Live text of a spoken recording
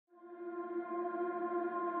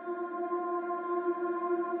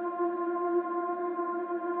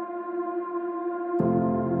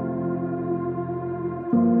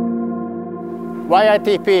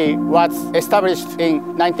YITP was established in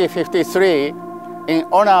 1953 in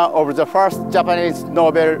honor of the first Japanese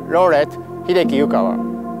Nobel laureate, Hideki Yukawa.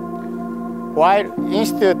 While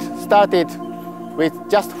Institute started with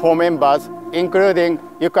just 4 members, including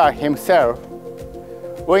Yukawa himself,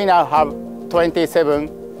 we now have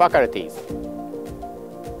 27 faculties.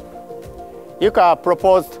 Yukawa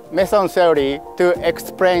proposed meson theory to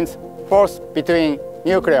explain force between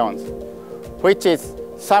nucleons, which is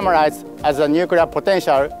summarized as the nuclear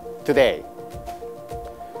potential today.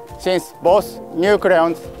 Since both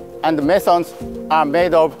nucleons and mesons are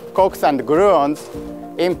made of quarks and gluons,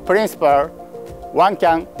 in principle, one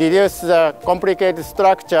can deduce the complicated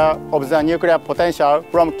structure of the nuclear potential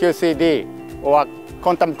from QCD, or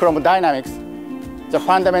quantum chromodynamics, the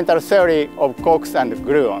fundamental theory of quarks and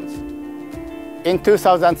gluons. In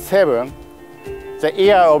 2007, the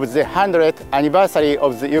year of the 100th anniversary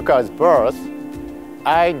of the Yukawa's birth,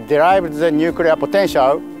 I derived the nuclear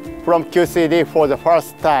potential from QCD for the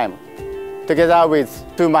first time, together with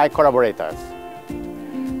 2 of my collaborators.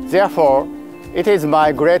 Therefore, it is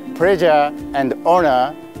my great pleasure and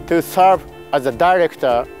honor to serve as the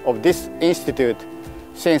director of this institute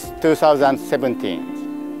since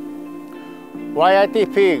 2017.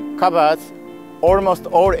 YITP covers almost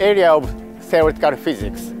all areas of theoretical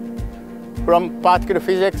physics, from particle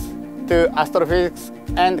physics to astrophysics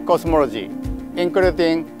and cosmology,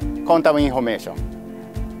 including quantum information.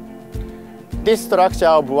 This structure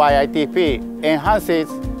of YITP enhances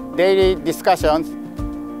daily discussions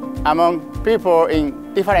among people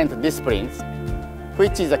in different disciplines,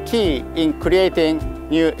 which is a key in creating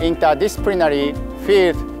new interdisciplinary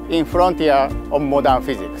fields in frontier of modern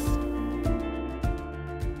physics.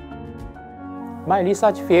 My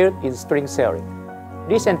research field is string theory.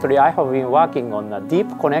 Recently, I have been working on a deep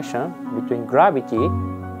connection between gravity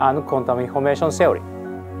and quantum information theory.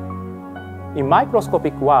 In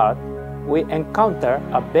microscopic world, we encounter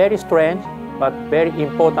a very strange but very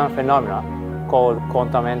important phenomenon called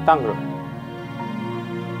quantum entanglement.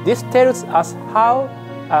 This tells us how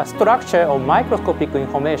a structure of microscopic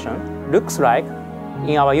information looks like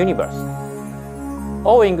in our universe.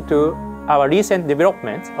 Owing to our recent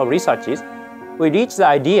developments of researches, we reached the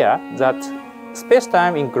idea that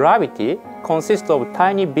space-time in gravity consists of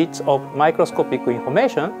tiny bits of microscopic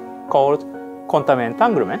information called quantum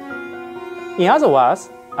entanglement. In other words,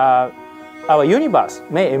 our universe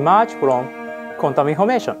may emerge from quantum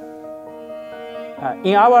information.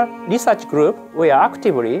 In our research group, we are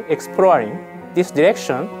actively exploring this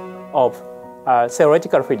direction of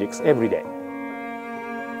theoretical physics every day.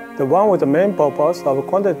 One of the main purposes of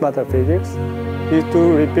quantum matter physics is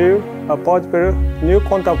to reveal a possible new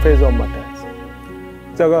quantum phase of matter.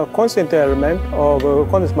 The constant element of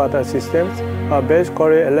quantum matter systems are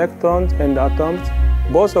basically electrons and atoms,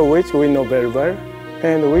 both of which we know very well,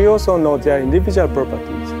 and we also know their individual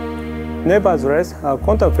properties. Nevertheless, a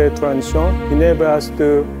quantum phase transition enables us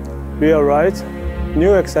to realize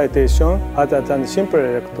new excitation other than simple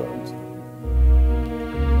electrons.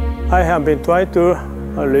 I have been trying to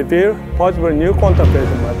reveal possible new quantum phase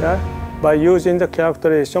matter by using the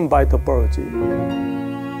characterization by topology.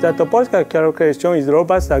 The topological calculation is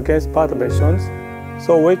robust against perturbations,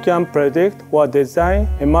 so we can predict or design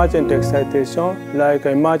emergent excitation like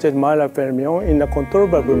emergent Mayer fermion in a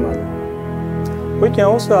controllable manner. We can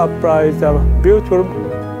also apply the beautiful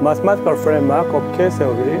mathematical framework of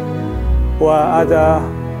K-theory or other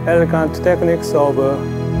elegant techniques of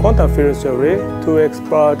quantum field theory to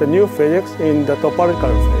explore the new physics in the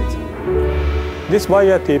topological phase. This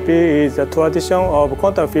YITP is a tradition of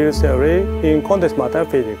quantum field theory in quantum matter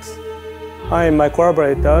physics. I and my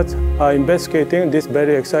collaborators are investigating this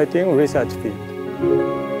very exciting research field.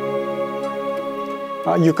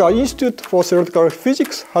 Yukawa Institute for Theoretical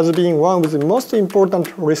Physics has been one of the most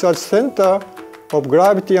important research centers of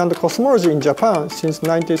gravity and cosmology in Japan since the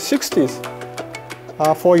 1960s.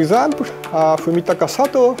 For example, Fumitaka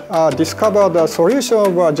Sato discovered a solution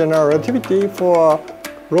of general relativity for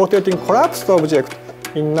rotating collapsed object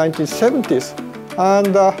in 1970s. And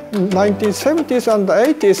in 1970s and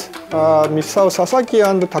 80s, Misao Sasaki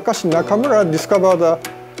and Takashi Nakamura discovered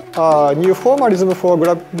a new formalism for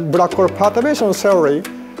black hole perturbation theory,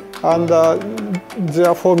 and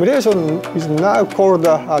their formulation is now called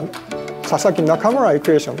the Sasaki-Nakamura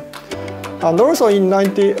equation. And also in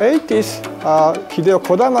 1980s, Hideo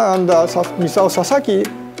Kodama and Misao Sasaki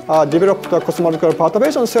developed the cosmological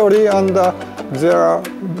perturbation theory, and their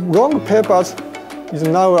long papers is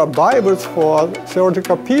now a Bible for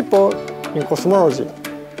theoretical people in cosmology.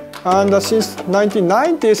 And since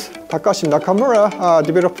 1990s, Takashi Nakamura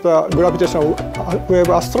developed gravitational wave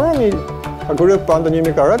astronomy group and the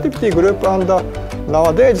numerical relativity group, and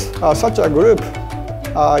nowadays such a group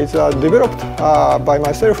is developed by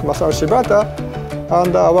myself, Masaru Shibata,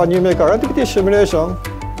 and our numerical relativity simulation,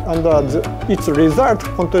 and its result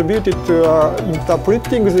contributed to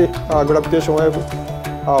interpreting the gravitational wave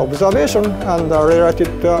observation and related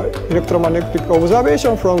electromagnetic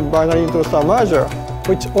observation from binary neutron star merger,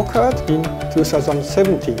 which occurred in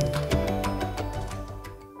 2017.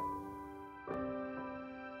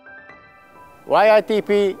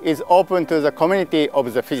 YITP is open to the community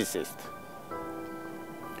of the physicists.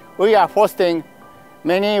 We are hosting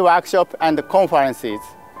many workshops and conferences,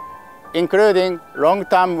 including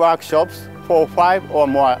long-term workshops for 5 or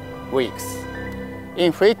more weeks,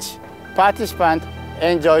 in which participants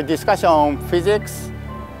enjoy discussion on physics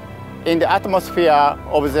in the atmosphere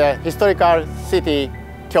of the historical city,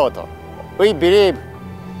 Kyoto. We believe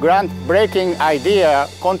groundbreaking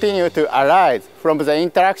ideas continue to arise from the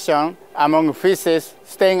interaction among physicists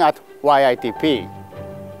staying at YITP.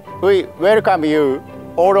 We welcome you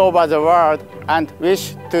all over the world and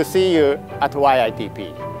wish to see you at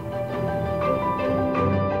YITP.